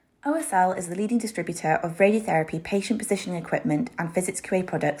OSL is the leading distributor of radiotherapy patient positioning equipment and physics QA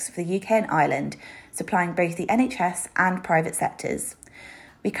products for the UK and Ireland, supplying both the NHS and private sectors.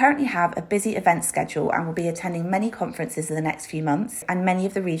 We currently have a busy event schedule and will be attending many conferences in the next few months and many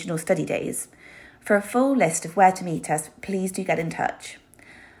of the regional study days. For a full list of where to meet us, please do get in touch.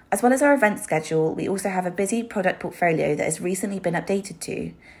 As well as our event schedule, we also have a busy product portfolio that has recently been updated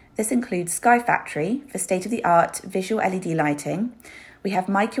too. This includes Sky Factory for state-of-the-art visual LED lighting. We have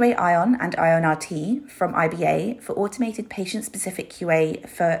MyQA Ion and Ion RT from IBA for automated patient-specific QA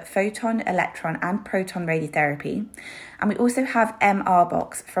for photon, electron and proton radiotherapy. And we also have MR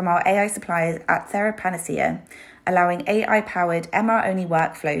Box from our AI suppliers at Therapeutic, allowing AI-powered MR-only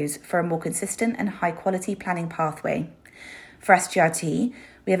workflows for a more consistent and high-quality planning pathway. For SGRT,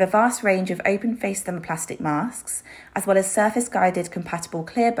 we have a vast range of open-face thermoplastic masks, as well as surface-guided compatible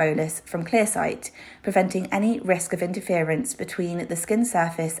clear bolus from Clearsight, preventing any risk of interference between the skin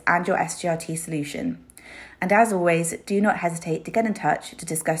surface and your SGRT solution. And as always, do not hesitate to get in touch to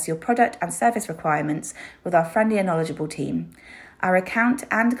discuss your product and service requirements with our friendly and knowledgeable team. Our account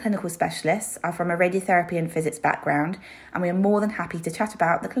and clinical specialists are from a radiotherapy and physics background, and we are more than happy to chat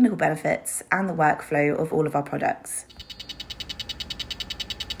about the clinical benefits and the workflow of all of our products.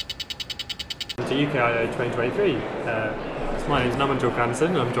 To UKIO 2023. My name is Namanjul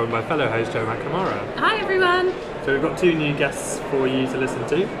Cranson. I'm joined by fellow host Joe McNamara. Hi everyone. So we've got two new guests for you to listen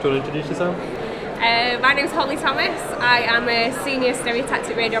to. Do you want to introduce yourself? My name is Hollie Thomas. I am a senior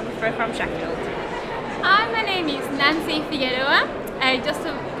stereotactic radiographer from Sheffield. Hi, my name is Nancy Figueroa. Just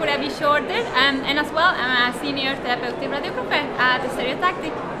to put a bit shorter, and as well, I'm a senior therapeutic radiographer at the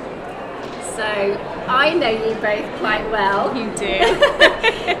Stereotactic. So I know you both quite well. You do.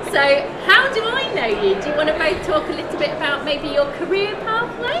 So how do I know you? Do you want to both talk a little bit about maybe your career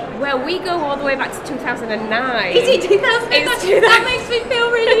pathway? Well, we go all the way back to 2009. Is it 2009? That makes me feel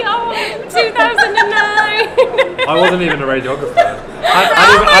really old. 2009. I wasn't even a radiographer.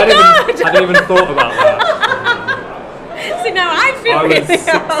 I hadn't even thought about that. So now I feel I really was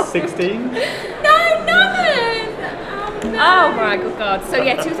old. 16. Oh my good God. So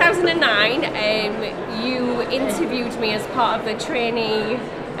yeah, 2009, you interviewed me as part of the trainee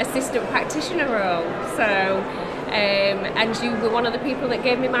assistant practitioner role. So, and you were one of the people that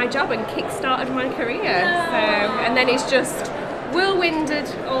gave me my job and kick-started my career. So, and then it's just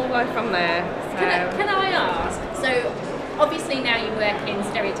whirlwinded all the way from there. So. Can I ask? So obviously now you work in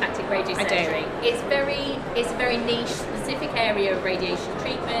stereotactic radiosurgery. It's a very niche, specific area of radiation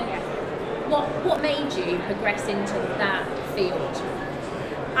treatment. Yeah. What made you progress into that field?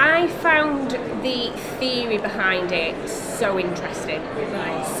 I found the theory behind it so interesting.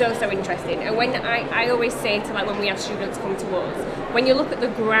 Right. So interesting. And when I always say to when we have students come to us, when you look at the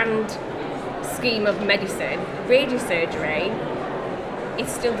grand scheme of medicine, radiosurgery,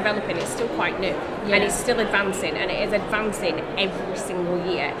 it's still developing, it's still quite new, and it's still advancing, and it is advancing every single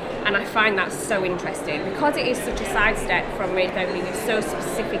year, and I find that so interesting because it is such a sidestep from radiotherapy. It's so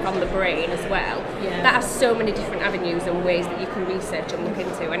specific on the brain as well. That has so many different avenues and ways that you can research and look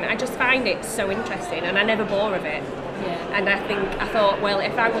into, and I just find it so interesting, and I never bore of it. And I thought, well,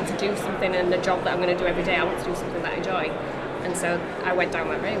 if I want to do something in the job that I'm going to do every day, I want to do something that I enjoy. And so I went down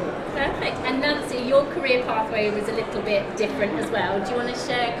that road. Perfect. And Nancy, your career pathway was a little bit different as well. Do you want to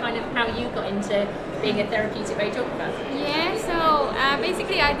share kind of how you got into being a therapeutic radiographer? Yeah, so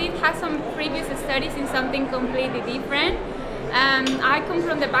basically I did have some previous studies in something completely different. I come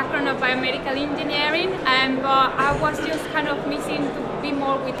from the background of biomedical engineering, but I was just kind of missing to be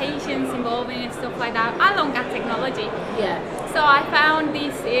more with patients involved and stuff like that, along with technology. So I found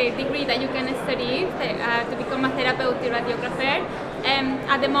this degree that you can study to become a therapeutic radiographer.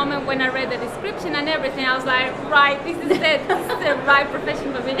 At the moment when I read the description and everything, I was like, right, this is the right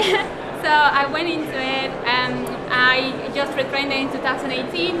profession for me. So I went into it, and I just retrained in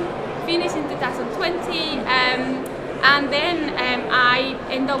 2018, finished in 2020, and then I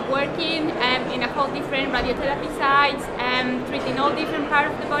ended up working in a whole different radiotherapy sites, treating all different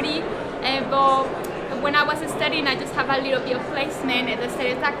parts of the body. But when I was studying, I just have a little bit of placement at the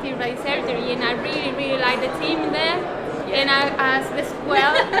stereotactic radiosurgery, and I really like the team there. And as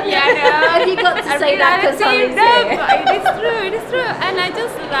well, Have you got to say that because Hollie's here? It is true. And I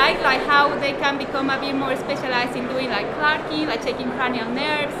just like how they can become a bit more specialized in doing like clarking, like checking cranial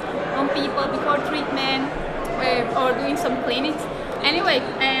nerves on people before treatment, or doing some clinics. Anyway,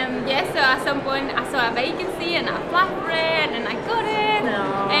 so at some point I saw a vacancy and I applied for it and I got it.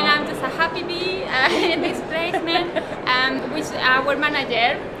 And I'm just a happy bee in this placement, which our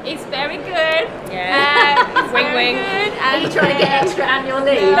manager. It's very good. Yeah. It's Wing, very wing. good. Are you trying to get extra annual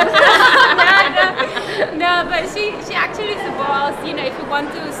leave? No, but she actually is the boss. You know, if you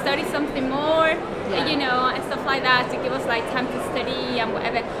want to study something more, you know, and stuff like that, to give us like time to study and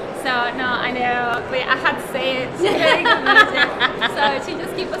whatever. So no, I know, but I had to say it. She's a very good manager. So she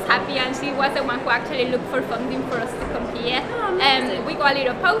just keeps us happy, and she was the one who actually looked for funding for us to come here. We got a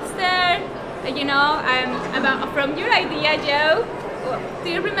little poster, you know, from your idea, Joe. Do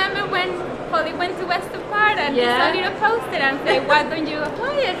you remember when Hollie went to Western Park and saw a little poster and said, "Why don't you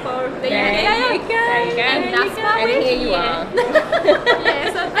apply it for the UKIO?" There you go. And that's why we're here you are.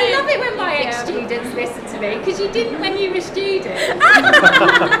 Yeah, so I love it when my ex-students listen to me, because you didn't when you were students.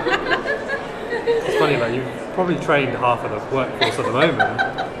 It's funny that you've probably trained half of the workforce at the moment.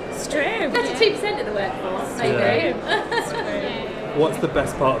 It's true. That's 2% of the workforce. So What's the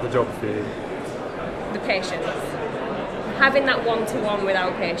best part of the job for you? The patients. Having that one-to-one with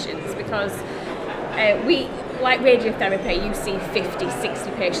our patients, because we, like radiotherapy, you see 50,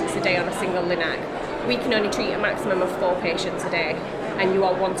 60 patients a day on a single linac. We can only treat a maximum of 4 patients a day, and you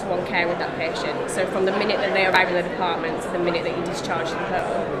are one-to-one care with that patient. So from the minute that they arrive in the department to the minute that you discharge them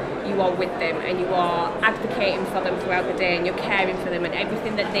home, you are with them and you are advocating for them throughout the day, and you're caring for them, and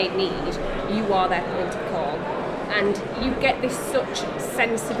everything that they need, you are their point of call. And you get this such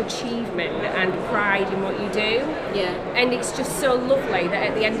sense of achievement and pride in what you do. Yeah. And it's just so lovely that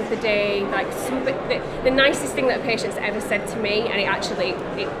at the end of the day, like the nicest thing that a patient's ever said to me, and it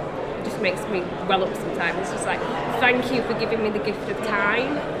just makes me well up sometimes. It's just like, thank you for giving me the gift of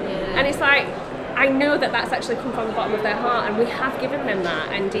time. Yeah. And it's like, I know that that's actually come from the bottom of their heart, and we have given them that.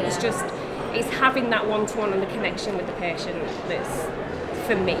 And it's just, it's having that one-to-one and the connection with the patient that's,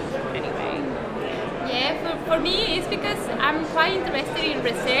 for me anyway. Yeah, for me it's because I'm quite interested in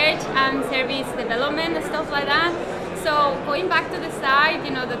research and service development and stuff like that. So going back to the site,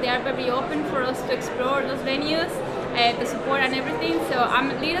 you know, that they are very open for us to explore those venues, the support and everything. So I'm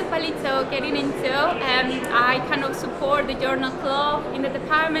little by little getting into, I kind of support the journal club in the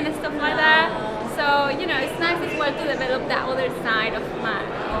department and stuff like that. So, you know, it's nice as well to develop that other side of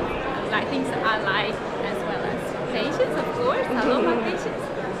like things that I like, as well as patients, of course. I love my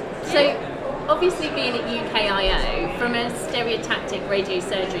patients. So, obviously being at UKIO, from a stereotactic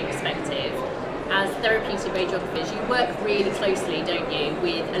radiosurgery perspective, as therapeutic radiographers, you work really closely, don't you,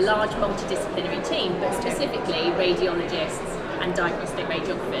 with a large multidisciplinary team, but specifically radiologists and diagnostic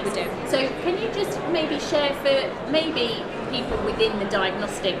radiographers. We do. So can you just maybe share for maybe people within the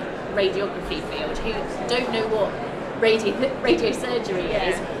diagnostic radiography field who don't know what radiosurgery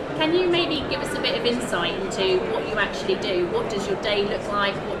is, can you maybe give us a bit of insight into what you actually do? What does your day look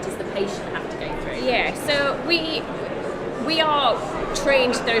like? What does the patient have to go through? Yeah, so we are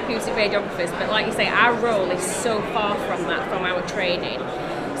trained therapeutic radiographers, but like you say, our role is so far from that, from our training.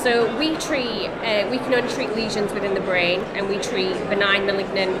 So we can only treat lesions within the brain, and we treat benign,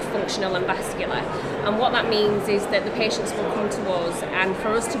 malignant, functional and vascular. And what that means is that the patients will come to us, and for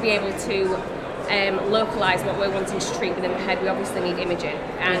us to be able to localise what we're wanting to treat within the head, we obviously need imaging,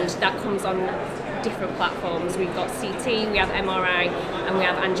 and that comes on different platforms. We've got CT, we have MRI, and we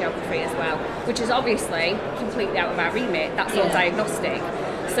have angiography as well, which is obviously completely out of our remit. That's all diagnostic.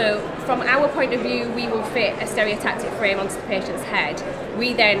 So from our point of view, we will fit a stereotactic frame onto the patient's head.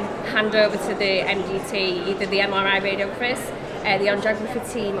 We then hand over to the MDT, either the MRI radiographers, the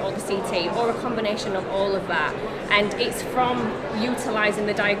angiography team or the CT, or a combination of all of that. And it's from utilising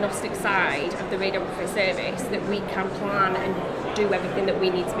the diagnostic side of the radiography service that we can plan and do everything that we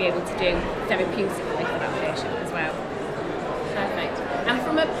need to be able to do therapeutically for that patient as well. Perfect. And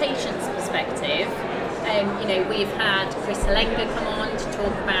from a patient's perspective, you know, we've had Chris Helenga come on to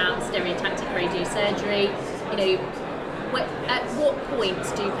talk about stereotactic radiosurgery. You know, at what point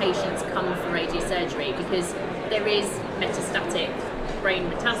do patients come for radiosurgery? Because there is metastatic brain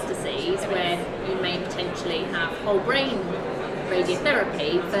metastases where you may potentially have whole brain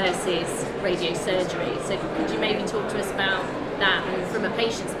radiotherapy versus radiosurgery. So could you maybe talk to us about that, and from a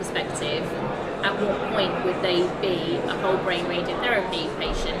patient's perspective, at what point would they be a whole brain radiotherapy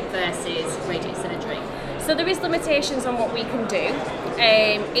patient versus radiosurgery? So there is limitations on what we can do.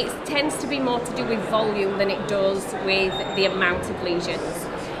 It tends to be more to do with volume than it does with the amount of lesions.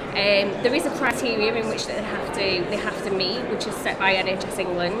 There is a criteria in which they have to meet, which is set by NHS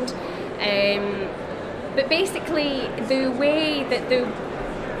England. But basically, the way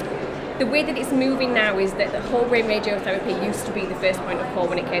that the way that it's moving now is that the whole brain radiotherapy used to be the first point of call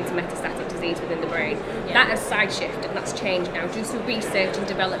when it came to metastatic disease within the brain. That has side shifted, and that's changed now due to research and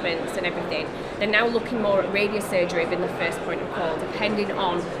developments and everything. They're now looking more at radiosurgery being the first point of call, depending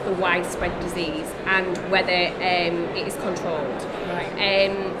on the widespread disease and whether it is controlled. Right.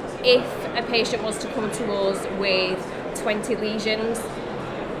 If a patient was to come to us with 20 lesions,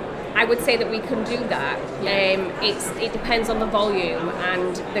 I would say that we can do that. It depends on the volume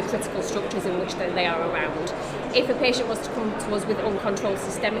and the critical structures in which they are around. If a patient was to come to us with uncontrolled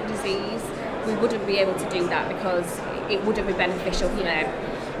systemic disease, we wouldn't be able to do that because it wouldn't be beneficial for them.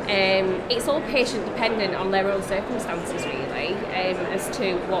 It's all patient dependent on their own circumstances really, as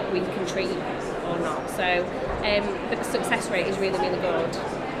to what we can treat or not. So the success rate is really, really good.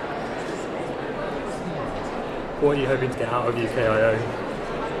 What are you hoping to get out of UKIO?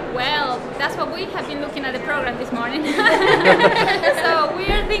 Well, that's what we have been looking at the program this morning. So we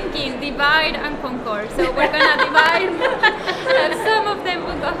are thinking divide and conquer. So we're going to divide. Some of them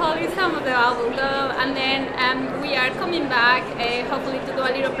will go Hollie, some of them I will go. And then we are coming back, hopefully to do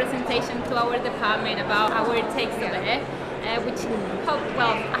a little presentation to our department about our takes of it. Which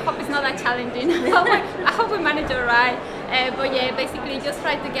I hope it's not that challenging. I hope we manage it right. But yeah, basically just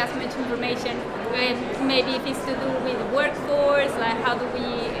try to get as much information. Maybe if it's to do with workforce, like how do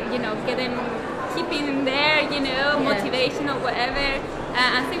we, get them keeping in there, motivation or whatever.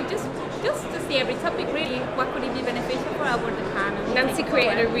 And so just to see every topic really, what could it be beneficial for our department. Nancy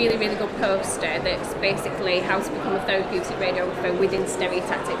created a really, really good poster that's basically how to become a therapeutic radiographer within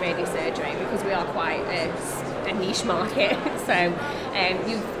stereotactic radiosurgery, because we are quite a niche market. So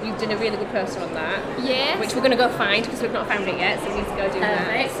you've done a really good poster on that. Yes. Which we're going to go find because we've not found it yet, so we need to go do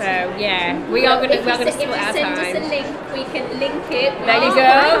that. So yeah, we are going to split our time. If you send us a link, we can link it. There you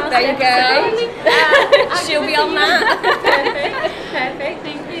go. There you go. She'll be on that. Perfect.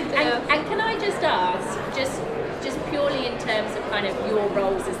 Thank you. And can I just ask, just purely in terms of kind of your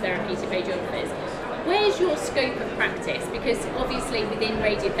roles as therapeutic radiographers, where's your scope of practice? Because obviously within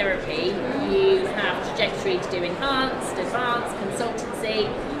radiotherapy, you have trajectory to do enhanced, advanced, consultancy.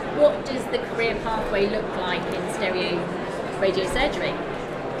 What does the career pathway look like in stereo radiosurgery?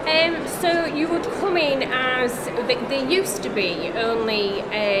 So you would come in as, there used to be only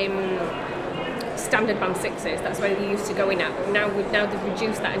standard band 6s, that's where they used to go in at, but now they've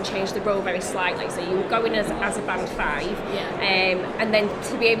reduced that and changed the role very slightly, so you would go in as a band 5, and then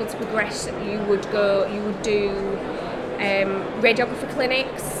to be able to progress you would do radiographer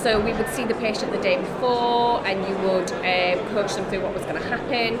clinics, so we would see the patient the day before and you would coach them through what was going to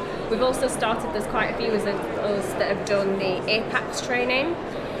happen. We've also started, there's quite a few of us that have done the APAX training.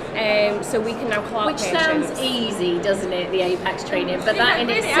 So we can now call out patients. Which sounds easy, doesn't it, the APAX training? But that in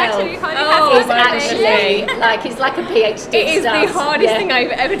really itself is actually it's like a PhD. It is the hardest thing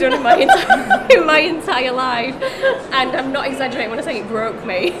I've ever done in my entire life, and I'm not exaggerating when I say it broke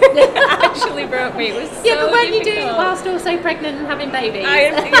me. It actually broke me. It was so but when difficult. you do it whilst also pregnant and having babies.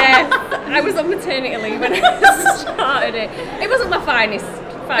 I was on maternity leave when I started it. It wasn't my finest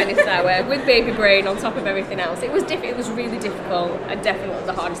hour with baby brain on top of everything else. It was really difficult, and definitely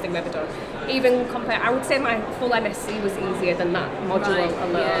the hardest thing I've ever done. Even compared, I would say my full MSc was easier than that module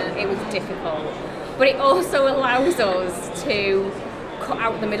alone. Yeah. It was difficult, but it also allows us to cut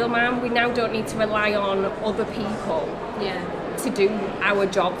out the middleman. We now don't need to rely on other people to do our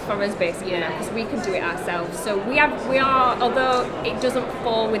job for us, basically, because we can do it ourselves. So we are, although it doesn't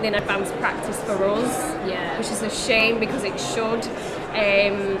fall within advanced practice for us, which is a shame because it should.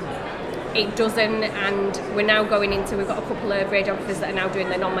 It doesn't, and we're now going into, we've got a couple of radiographers that are now doing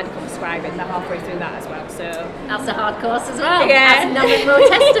their non-medical prescribing. They're halfway through that as well, so that's a hard course as well. Yeah, as Numbin will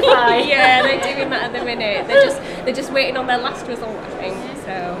testify. Yeah, they're doing that at the minute. They're just waiting on their last result, I think.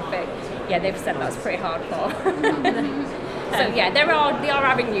 So, but yeah, they've said that's pretty hardcore. So yeah, there are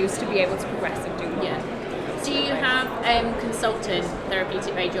avenues to be able to progress and do more. Yeah. Do you have consultant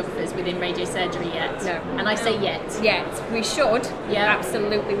therapeutic radiographers within radiosurgery yet? No. And I say yet. Yet. We should. Yeah.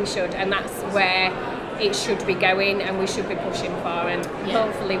 Absolutely we should. And that's where it should be going and we should be pushing for, and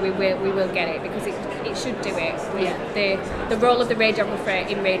hopefully we will get it, because it should do it. The role of the radiographer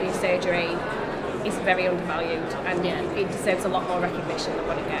in radiosurgery is very undervalued, and it deserves a lot more recognition than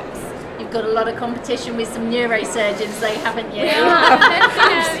what it gets. You've got a lot of competition with some neurosurgeons though, haven't you? Yeah,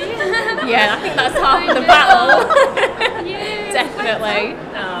 I think that's half of the battle. Definitely.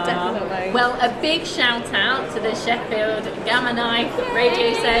 Definitely. Well, a big shout out to the Sheffield Gamma Knife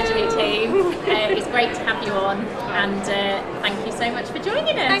radiosurgery team. It's great to have you on, and thank you so much for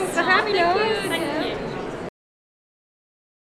joining us. Thanks for having us. Thank you.